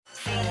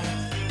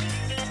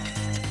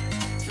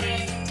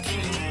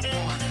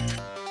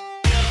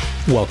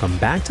Welcome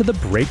back to The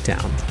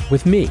Breakdown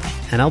with me,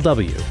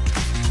 NLW.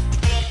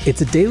 It's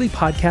a daily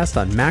podcast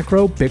on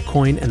macro,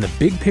 Bitcoin, and the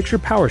big picture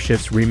power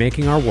shifts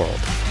remaking our world.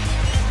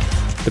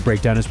 The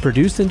Breakdown is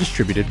produced and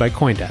distributed by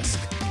CoinDesk.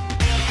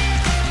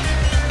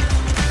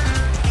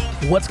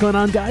 What's going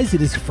on, guys?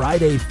 It is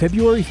Friday,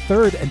 February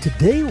 3rd, and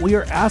today we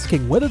are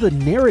asking whether the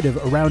narrative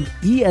around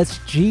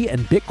ESG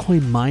and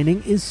Bitcoin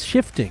mining is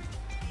shifting.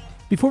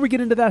 Before we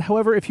get into that,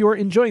 however, if you are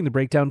enjoying The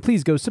Breakdown,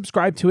 please go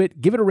subscribe to it,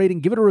 give it a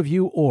rating, give it a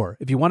review, or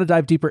if you want to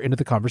dive deeper into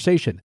the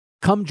conversation,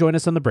 come join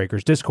us on the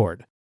Breakers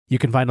Discord. You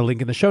can find a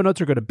link in the show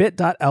notes or go to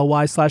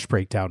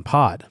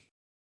bit.ly/breakdownpod.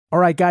 All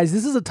right, guys,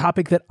 this is a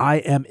topic that I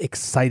am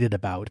excited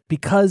about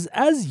because,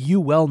 as you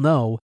well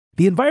know,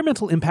 the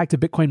environmental impact of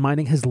Bitcoin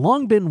mining has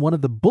long been one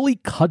of the bully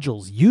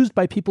cudgels used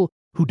by people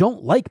who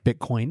don't like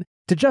Bitcoin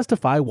to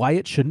justify why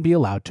it shouldn't be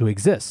allowed to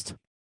exist.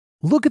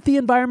 Look at the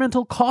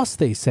environmental costs,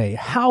 they say.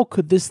 How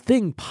could this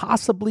thing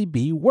possibly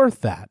be worth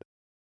that?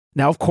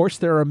 Now, of course,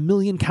 there are a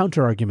million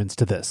counter-arguments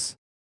to this.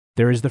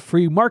 There is the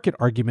free market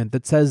argument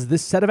that says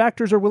this set of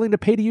actors are willing to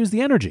pay to use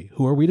the energy.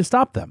 Who are we to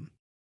stop them?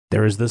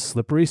 There is the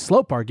slippery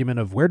slope argument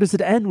of where does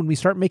it end when we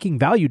start making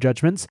value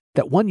judgments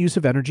that one use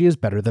of energy is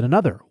better than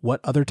another? What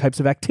other types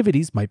of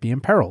activities might be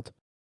imperiled?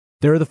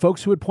 There are the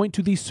folks who would point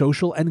to the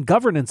social and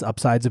governance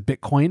upsides of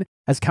Bitcoin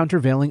as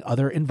countervailing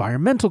other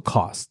environmental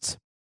costs.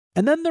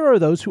 And then there are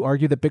those who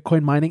argue that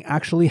Bitcoin mining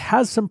actually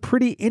has some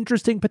pretty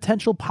interesting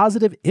potential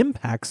positive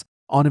impacts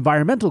on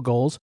environmental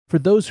goals for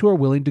those who are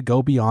willing to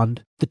go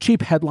beyond the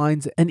cheap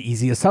headlines and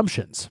easy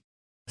assumptions.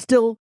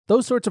 Still,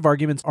 those sorts of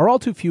arguments are all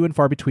too few and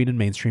far between in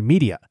mainstream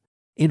media.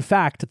 In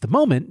fact, at the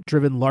moment,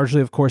 driven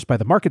largely of course by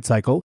the market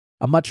cycle,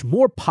 a much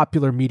more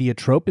popular media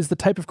trope is the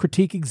type of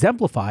critique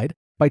exemplified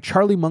by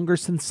Charlie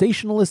Munger's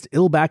sensationalist,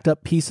 ill-backed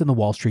up piece in the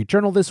Wall Street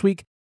Journal this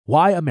week,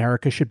 Why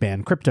America Should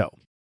Ban Crypto.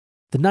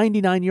 The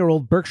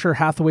 99-year-old Berkshire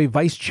Hathaway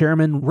vice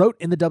chairman wrote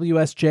in the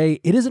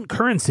WSJ, "It isn't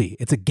currency,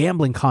 it's a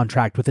gambling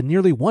contract with a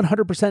nearly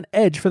 100%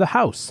 edge for the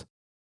house."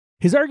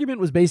 His argument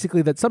was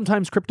basically that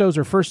sometimes cryptos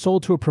are first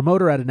sold to a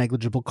promoter at a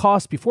negligible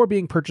cost before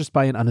being purchased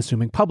by an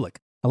unassuming public,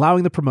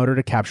 allowing the promoter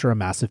to capture a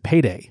massive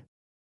payday.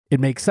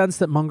 It makes sense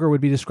that Munger would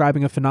be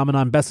describing a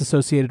phenomenon best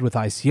associated with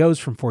ICOs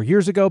from 4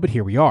 years ago, but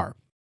here we are.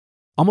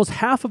 Almost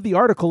half of the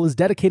article is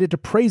dedicated to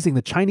praising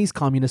the Chinese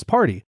Communist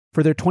Party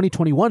for their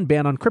 2021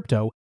 ban on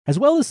crypto, as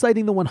well as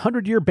citing the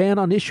 100-year ban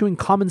on issuing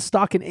common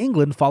stock in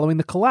England following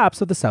the collapse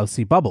of the South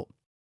Sea bubble.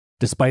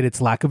 Despite its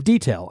lack of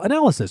detail,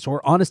 analysis, or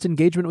honest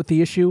engagement with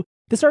the issue,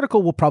 this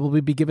article will probably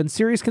be given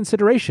serious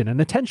consideration and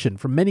attention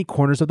from many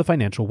corners of the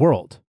financial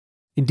world.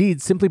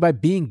 Indeed, simply by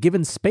being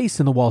given space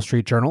in the Wall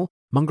Street Journal,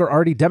 Munger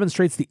already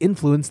demonstrates the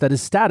influence that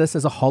his status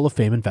as a Hall of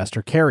Fame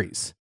investor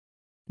carries.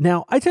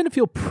 Now, I tend to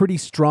feel pretty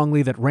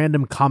strongly that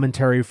random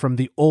commentary from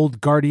the old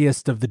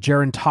guardiest of the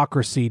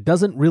gerontocracy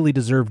doesn't really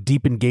deserve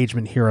deep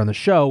engagement here on the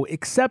show,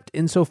 except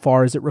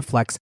insofar as it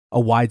reflects a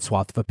wide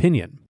swath of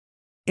opinion.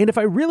 And if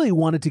I really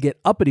wanted to get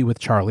uppity with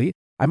Charlie,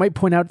 I might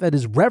point out that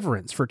his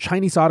reverence for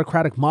Chinese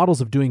autocratic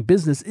models of doing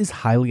business is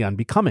highly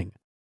unbecoming.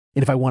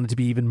 And if I wanted to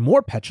be even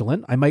more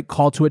petulant, I might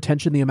call to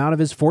attention the amount of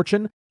his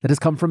fortune that has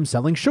come from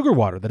selling sugar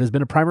water that has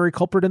been a primary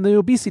culprit in the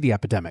obesity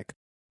epidemic.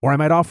 Or I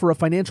might offer a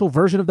financial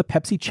version of the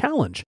Pepsi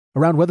challenge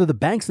around whether the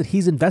banks that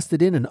he's invested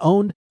in and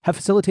owned have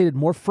facilitated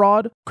more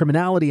fraud,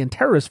 criminality, and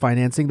terrorist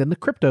financing than the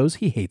cryptos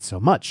he hates so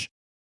much.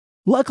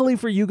 Luckily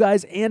for you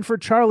guys and for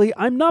Charlie,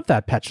 I'm not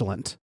that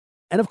petulant.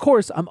 And of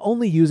course, I'm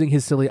only using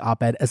his silly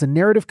op-ed as a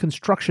narrative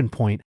construction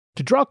point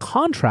to draw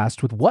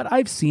contrast with what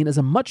I've seen as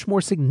a much more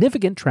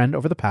significant trend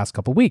over the past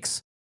couple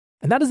weeks.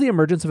 And that is the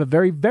emergence of a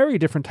very, very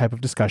different type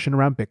of discussion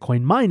around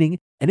Bitcoin mining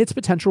and its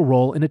potential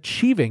role in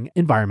achieving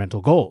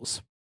environmental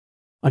goals.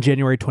 On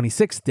January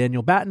 26th,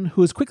 Daniel Batten,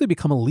 who has quickly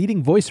become a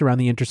leading voice around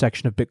the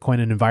intersection of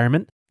Bitcoin and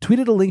environment,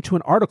 tweeted a link to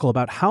an article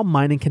about how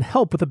mining can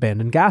help with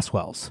abandoned gas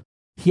wells.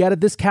 He added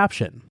this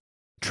caption,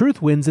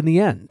 "Truth wins in the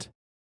end.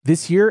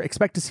 This year,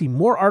 expect to see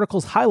more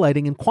articles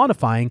highlighting and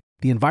quantifying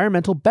the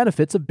environmental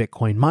benefits of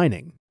Bitcoin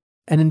mining."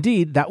 And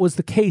indeed, that was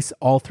the case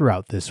all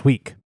throughout this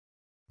week.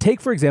 Take,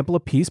 for example, a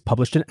piece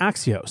published in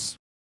Axios.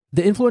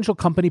 The influential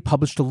company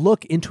published a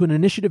look into an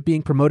initiative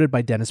being promoted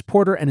by Dennis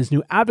Porter and his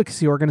new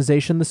advocacy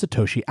organization, the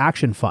Satoshi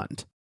Action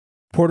Fund.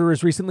 Porter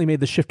has recently made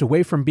the shift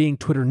away from being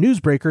Twitter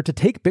newsbreaker to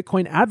take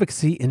Bitcoin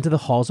advocacy into the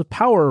halls of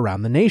power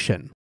around the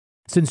nation.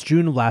 Since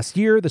June of last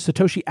year, the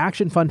Satoshi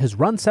Action Fund has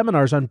run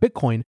seminars on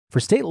Bitcoin for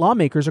state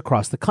lawmakers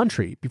across the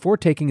country before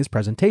taking his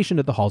presentation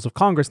to the halls of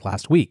Congress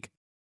last week.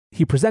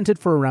 He presented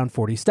for around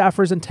 40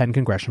 staffers and 10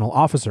 congressional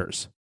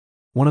officers.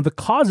 One of the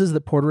causes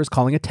that Porter is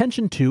calling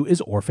attention to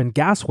is orphan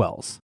gas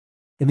wells.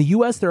 In the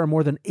US, there are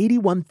more than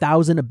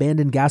 81,000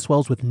 abandoned gas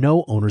wells with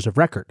no owners of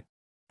record.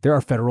 There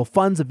are federal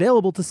funds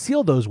available to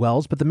seal those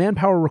wells, but the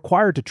manpower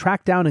required to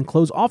track down and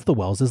close off the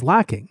wells is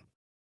lacking.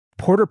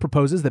 Porter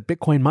proposes that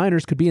Bitcoin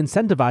miners could be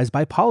incentivized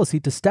by policy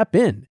to step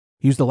in,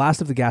 use the last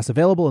of the gas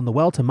available in the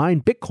well to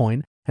mine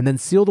Bitcoin, and then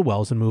seal the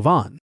wells and move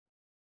on.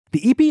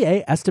 The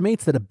EPA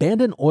estimates that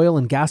abandoned oil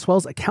and gas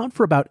wells account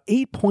for about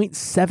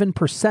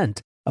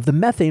 8.7% of the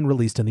methane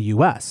released in the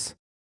US.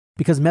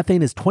 Because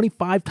methane is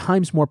 25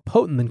 times more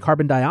potent than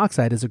carbon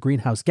dioxide as a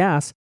greenhouse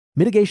gas,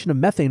 mitigation of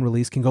methane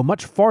release can go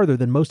much farther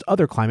than most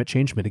other climate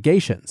change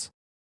mitigations.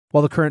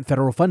 While the current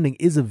federal funding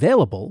is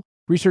available,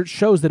 research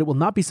shows that it will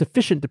not be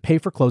sufficient to pay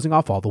for closing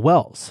off all the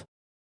wells.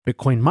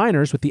 Bitcoin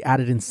miners, with the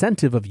added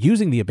incentive of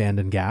using the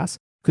abandoned gas,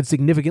 could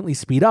significantly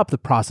speed up the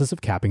process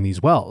of capping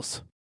these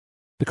wells.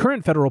 The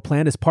current federal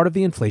plan is part of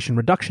the Inflation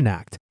Reduction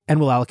Act and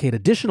will allocate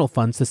additional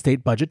funds to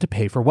state budget to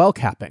pay for well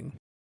capping.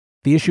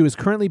 The issue is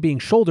currently being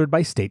shouldered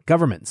by state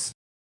governments.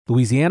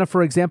 Louisiana,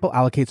 for example,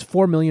 allocates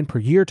 $4 million per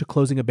year to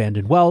closing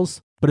abandoned wells,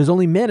 but has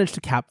only managed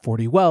to cap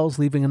 40 wells,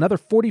 leaving another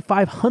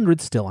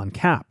 4,500 still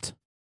uncapped.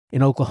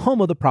 In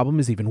Oklahoma, the problem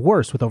is even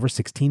worse, with over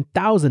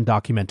 16,000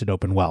 documented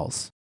open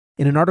wells.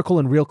 In an article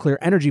in Real Clear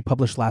Energy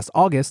published last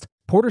August,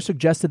 Porter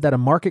suggested that a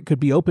market could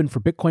be opened for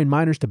Bitcoin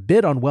miners to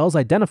bid on wells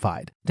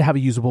identified to have a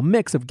usable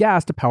mix of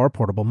gas to power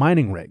portable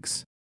mining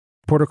rigs.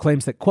 Porter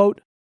claims that,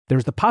 quote,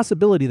 "There's the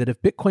possibility that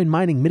if Bitcoin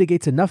mining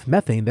mitigates enough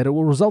methane that it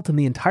will result in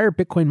the entire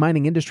Bitcoin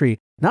mining industry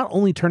not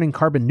only turning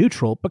carbon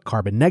neutral, but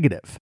carbon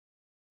negative."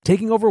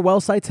 Taking over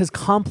well sites has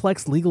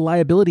complex legal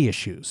liability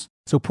issues,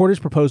 so Porter's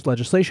proposed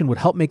legislation would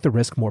help make the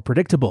risk more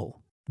predictable,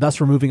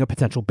 thus removing a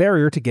potential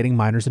barrier to getting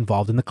miners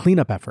involved in the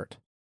cleanup effort.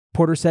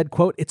 Porter said,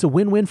 quote, "It's a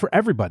win-win for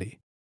everybody.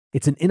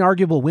 It's an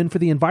inarguable win for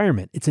the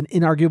environment, it's an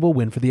inarguable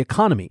win for the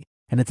economy,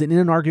 and it's an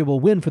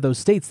inarguable win for those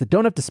states that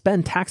don't have to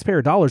spend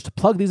taxpayer dollars to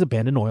plug these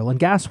abandoned oil and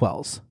gas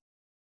wells."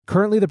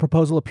 Currently, the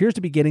proposal appears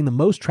to be getting the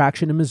most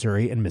traction in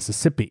Missouri and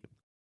Mississippi.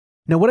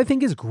 Now, what I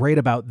think is great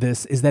about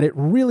this is that it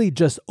really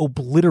just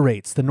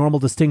obliterates the normal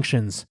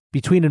distinctions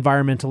between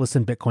environmentalists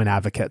and Bitcoin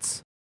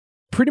advocates.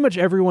 Pretty much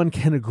everyone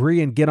can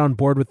agree and get on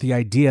board with the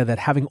idea that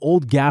having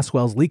old gas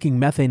wells leaking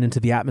methane into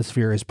the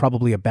atmosphere is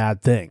probably a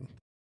bad thing.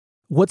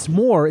 What's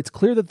more, it's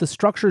clear that the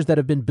structures that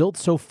have been built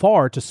so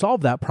far to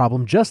solve that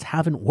problem just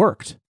haven't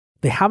worked.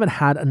 They haven't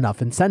had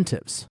enough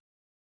incentives.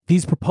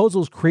 These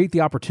proposals create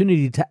the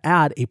opportunity to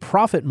add a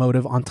profit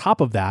motive on top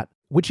of that,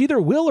 which either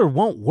will or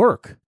won't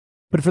work.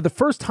 But for the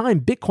first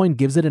time, Bitcoin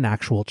gives it an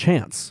actual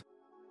chance.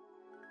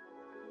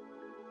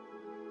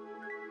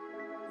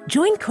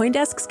 Join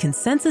CoinDesk's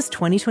Consensus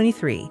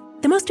 2023,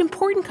 the most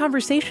important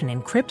conversation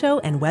in crypto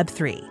and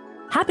Web3,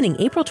 happening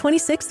April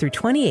 26th through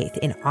 28th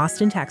in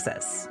Austin,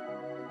 Texas.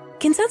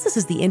 Consensus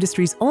is the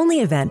industry's only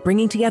event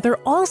bringing together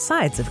all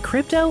sides of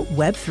crypto,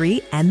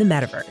 Web3, and the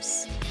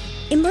metaverse.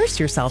 Immerse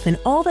yourself in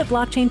all that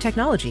blockchain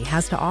technology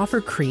has to offer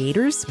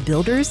creators,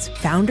 builders,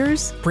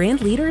 founders,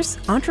 brand leaders,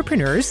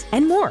 entrepreneurs,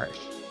 and more.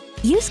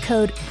 Use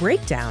code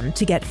BREAKDOWN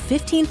to get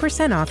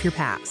 15% off your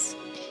pass.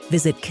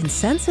 Visit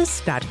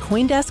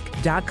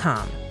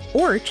consensus.coindesk.com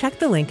or check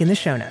the link in the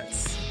show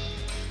notes.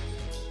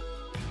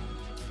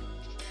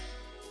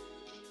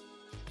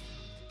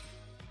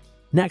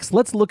 Next,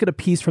 let's look at a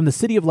piece from the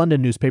City of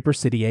London newspaper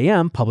City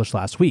AM published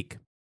last week.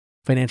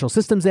 Financial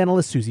systems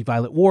analyst Susie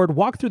Violet Ward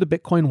walked through the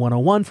Bitcoin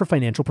 101 for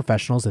financial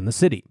professionals in the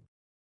city.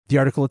 The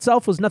article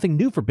itself was nothing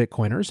new for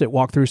Bitcoiners. It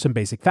walked through some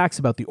basic facts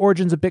about the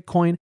origins of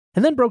Bitcoin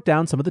and then broke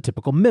down some of the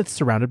typical myths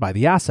surrounded by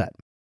the asset.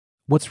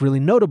 What's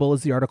really notable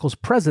is the article's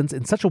presence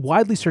in such a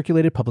widely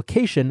circulated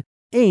publication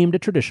aimed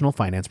at traditional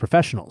finance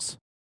professionals.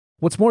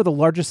 What's more, the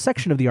largest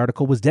section of the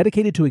article was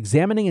dedicated to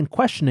examining and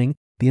questioning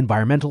the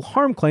environmental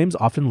harm claims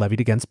often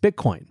levied against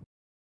Bitcoin.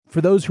 For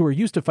those who are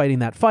used to fighting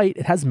that fight,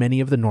 it has many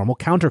of the normal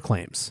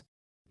counterclaims.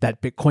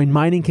 That Bitcoin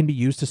mining can be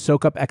used to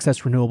soak up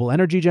excess renewable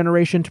energy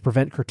generation to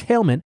prevent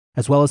curtailment,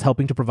 as well as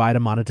helping to provide a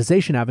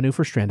monetization avenue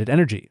for stranded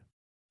energy.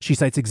 She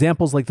cites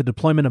examples like the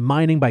deployment of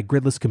mining by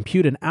gridless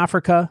compute in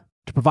Africa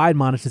to provide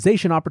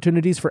monetization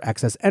opportunities for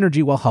excess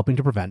energy while helping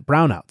to prevent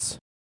brownouts.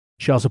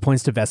 She also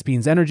points to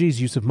Vespines Energy's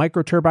use of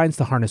microturbines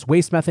to harness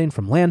waste methane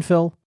from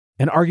landfill,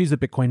 and argues that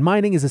Bitcoin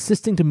mining is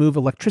assisting to move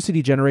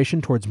electricity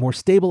generation towards more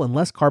stable and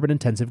less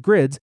carbon-intensive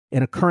grids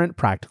in a current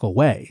practical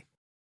way.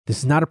 This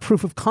is not a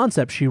proof of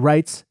concept, she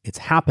writes, it's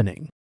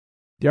happening.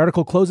 The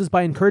article closes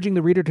by encouraging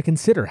the reader to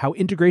consider how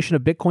integration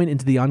of Bitcoin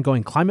into the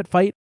ongoing climate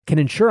fight can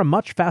ensure a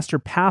much faster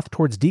path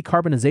towards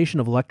decarbonization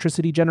of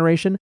electricity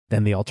generation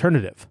than the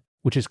alternative,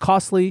 which is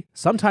costly,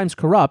 sometimes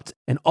corrupt,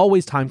 and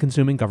always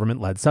time-consuming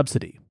government-led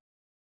subsidy.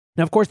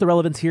 Now, of course, the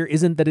relevance here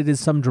isn't that it is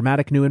some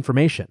dramatic new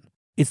information.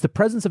 It's the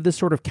presence of this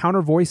sort of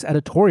counter-voice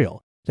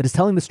editorial that is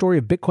telling the story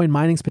of Bitcoin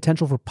mining's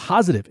potential for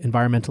positive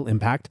environmental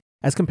impact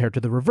as compared to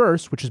the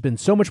reverse, which has been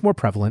so much more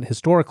prevalent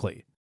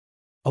historically.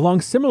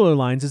 Along similar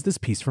lines is this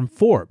piece from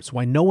Forbes,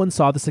 Why No One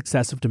Saw the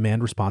Success of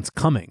Demand Response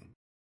Coming.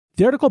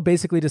 The article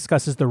basically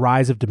discusses the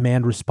rise of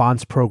demand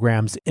response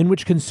programs in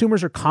which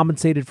consumers are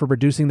compensated for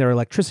reducing their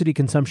electricity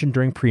consumption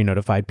during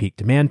pre-notified peak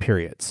demand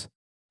periods.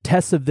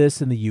 Tests of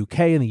this in the UK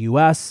and the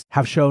US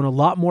have shown a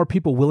lot more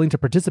people willing to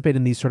participate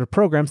in these sort of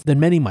programs than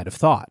many might have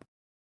thought.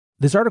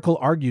 This article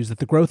argues that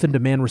the growth in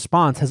demand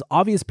response has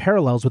obvious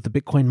parallels with the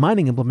Bitcoin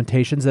mining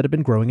implementations that have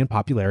been growing in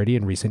popularity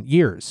in recent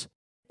years.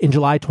 In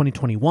July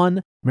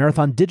 2021,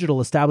 Marathon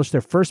Digital established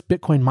their first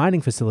Bitcoin mining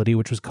facility,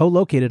 which was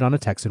co-located on a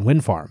Texan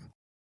wind farm.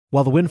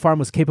 While the wind farm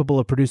was capable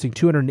of producing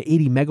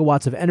 280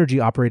 megawatts of energy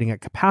operating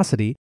at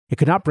capacity, it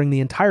could not bring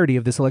the entirety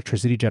of this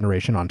electricity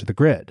generation onto the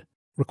grid.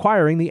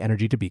 requiring the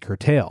energy to be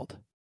curtailed.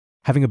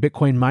 Having a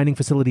Bitcoin mining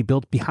facility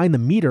built behind the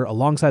meter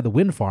alongside the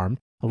wind farm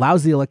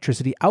allows the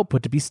electricity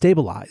output to be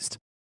stabilized.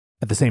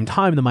 At the same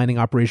time, the mining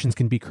operations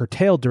can be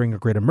curtailed during a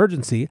grid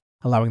emergency,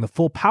 allowing the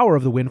full power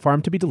of the wind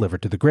farm to be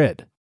delivered to the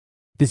grid.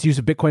 This use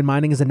of Bitcoin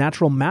mining is a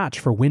natural match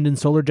for wind and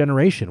solar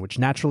generation, which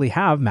naturally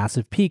have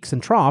massive peaks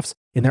and troughs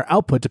in their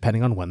output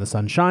depending on when the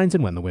sun shines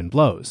and when the wind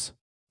blows.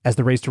 As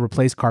the race to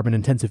replace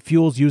carbon-intensive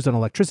fuels used on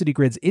electricity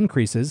grids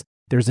increases,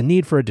 there is a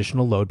need for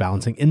additional load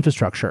balancing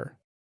infrastructure.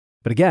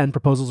 But again,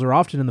 proposals are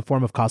often in the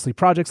form of costly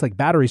projects like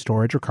battery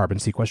storage or carbon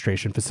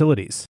sequestration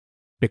facilities.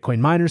 Bitcoin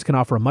miners can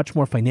offer a much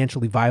more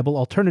financially viable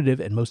alternative,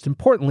 and most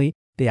importantly,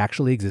 they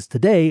actually exist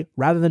today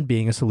rather than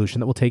being a solution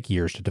that will take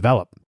years to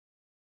develop.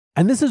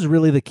 And this is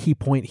really the key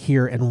point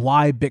here and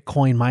why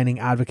Bitcoin mining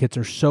advocates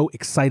are so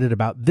excited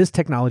about this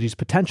technology's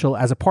potential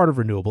as a part of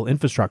renewable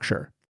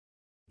infrastructure.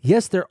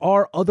 Yes, there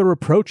are other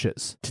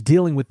approaches to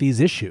dealing with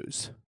these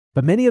issues,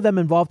 but many of them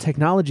involve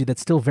technology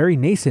that's still very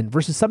nascent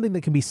versus something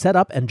that can be set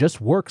up and just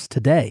works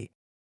today.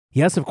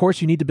 Yes, of course,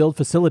 you need to build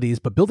facilities,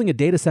 but building a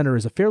data center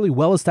is a fairly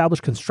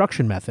well-established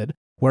construction method,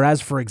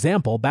 whereas, for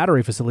example,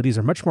 battery facilities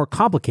are much more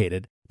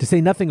complicated, to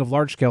say nothing of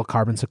large-scale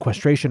carbon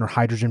sequestration or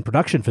hydrogen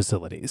production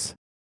facilities.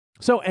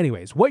 So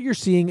anyways, what you're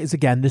seeing is,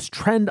 again, this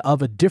trend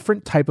of a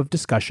different type of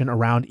discussion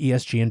around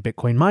ESG and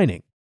Bitcoin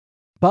mining.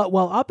 But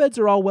while op-eds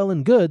are all well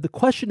and good, the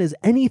question is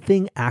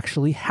anything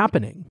actually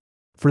happening?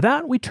 For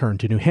that, we turn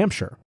to New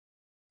Hampshire.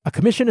 A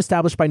commission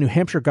established by New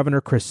Hampshire Governor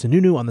Chris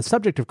Sununu on the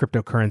subject of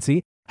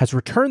cryptocurrency has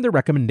returned their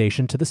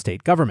recommendation to the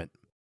state government.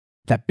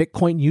 That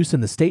Bitcoin use in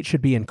the state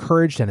should be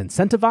encouraged and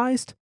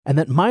incentivized, and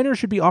that miners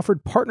should be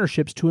offered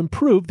partnerships to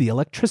improve the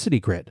electricity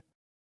grid.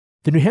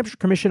 The New Hampshire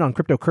Commission on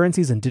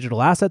Cryptocurrencies and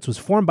Digital Assets was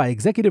formed by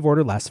executive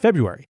order last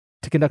February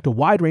to conduct a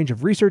wide range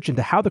of research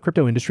into how the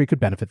crypto industry could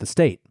benefit the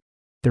state.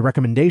 Their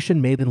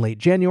recommendation, made in late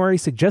January,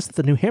 suggests that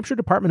the New Hampshire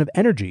Department of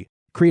Energy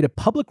create a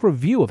public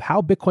review of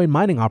how Bitcoin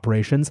mining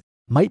operations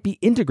might be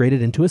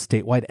integrated into a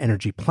statewide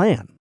energy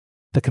plan.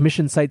 The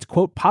commission cites,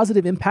 quote,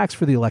 positive impacts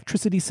for the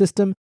electricity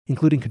system,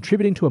 including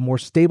contributing to a more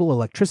stable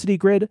electricity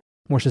grid,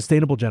 more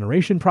sustainable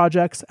generation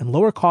projects, and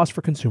lower costs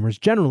for consumers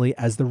generally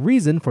as the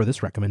reason for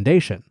this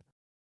recommendation.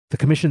 The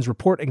Commission's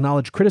report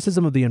acknowledged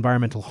criticism of the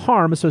environmental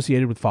harm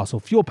associated with fossil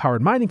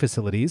fuel-powered mining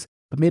facilities,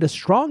 but made a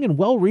strong and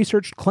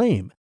well-researched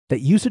claim that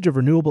usage of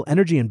renewable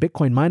energy in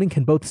Bitcoin mining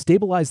can both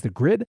stabilize the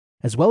grid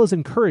as well as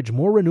encourage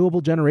more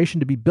renewable generation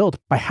to be built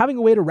by having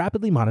a way to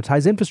rapidly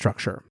monetize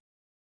infrastructure.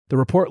 The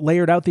report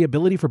layered out the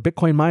ability for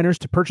Bitcoin miners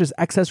to purchase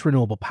excess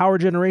renewable power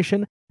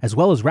generation, as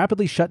well as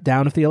rapidly shut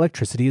down if the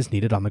electricity is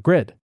needed on the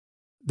grid.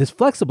 This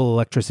flexible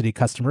electricity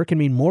customer can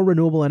mean more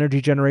renewable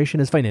energy generation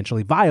is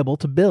financially viable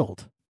to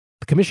build.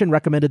 The commission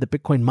recommended that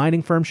Bitcoin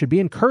mining firms should be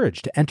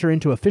encouraged to enter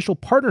into official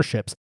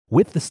partnerships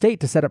with the state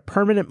to set up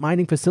permanent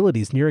mining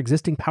facilities near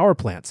existing power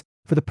plants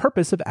for the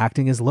purpose of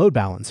acting as load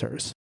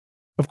balancers.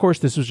 Of course,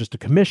 this was just a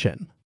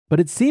commission, but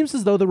it seems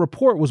as though the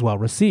report was well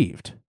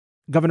received.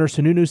 Governor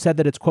Sununu said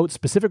that its, quote,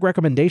 specific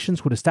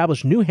recommendations would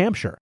establish New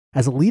Hampshire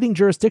as a leading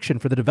jurisdiction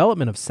for the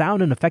development of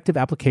sound and effective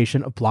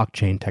application of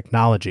blockchain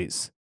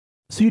technologies.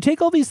 So you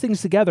take all these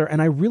things together,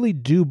 and I really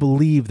do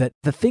believe that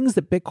the things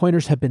that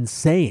Bitcoiners have been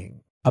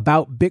saying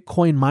about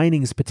Bitcoin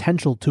mining's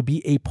potential to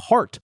be a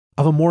part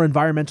of a more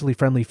environmentally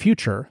friendly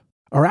future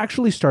are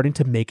actually starting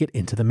to make it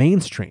into the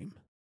mainstream.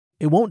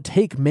 It won't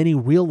take many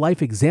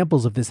real-life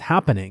examples of this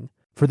happening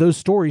for those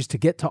stories to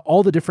get to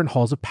all the different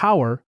halls of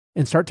power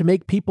and start to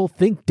make people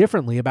think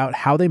differently about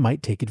how they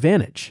might take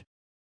advantage.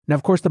 Now,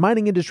 of course, the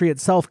mining industry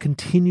itself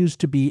continues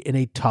to be in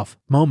a tough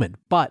moment,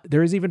 but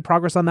there is even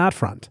progress on that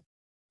front.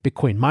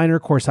 Bitcoin miner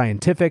Core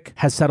Scientific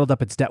has settled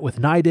up its debt with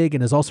NYDIG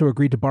and has also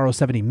agreed to borrow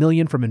 $70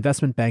 million from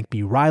investment bank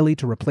B. Riley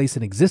to replace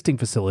an existing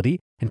facility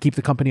and keep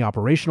the company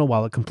operational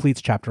while it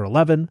completes Chapter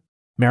 11.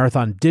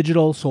 Marathon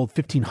Digital sold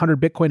 1,500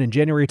 Bitcoin in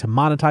January to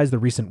monetize the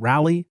recent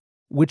rally,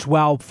 which,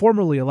 while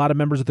formerly a lot of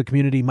members of the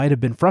community might have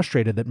been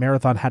frustrated that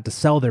Marathon had to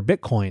sell their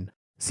Bitcoin,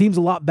 seems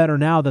a lot better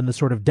now than the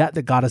sort of debt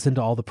that got us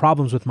into all the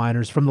problems with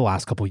miners from the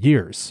last couple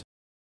years.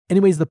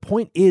 Anyways, the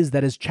point is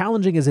that as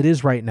challenging as it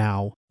is right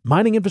now,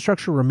 mining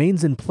infrastructure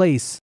remains in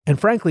place, and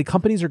frankly,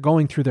 companies are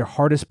going through their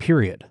hardest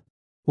period.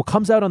 What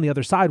comes out on the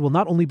other side will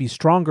not only be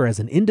stronger as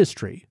an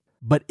industry,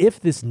 but if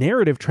this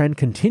narrative trend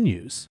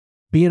continues,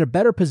 be in a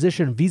better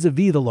position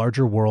vis-a-vis the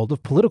larger world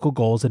of political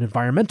goals and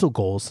environmental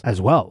goals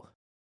as well.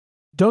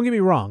 Don't get me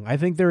wrong, I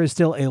think there is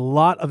still a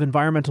lot of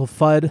environmental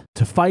FUD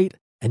to fight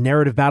and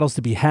narrative battles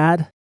to be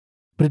had,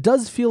 but it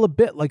does feel a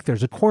bit like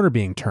there's a corner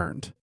being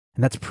turned,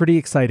 and that's pretty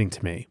exciting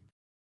to me.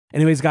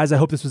 Anyways, guys, I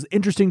hope this was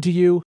interesting to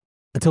you.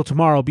 Until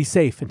tomorrow, be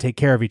safe and take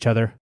care of each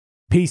other.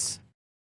 Peace.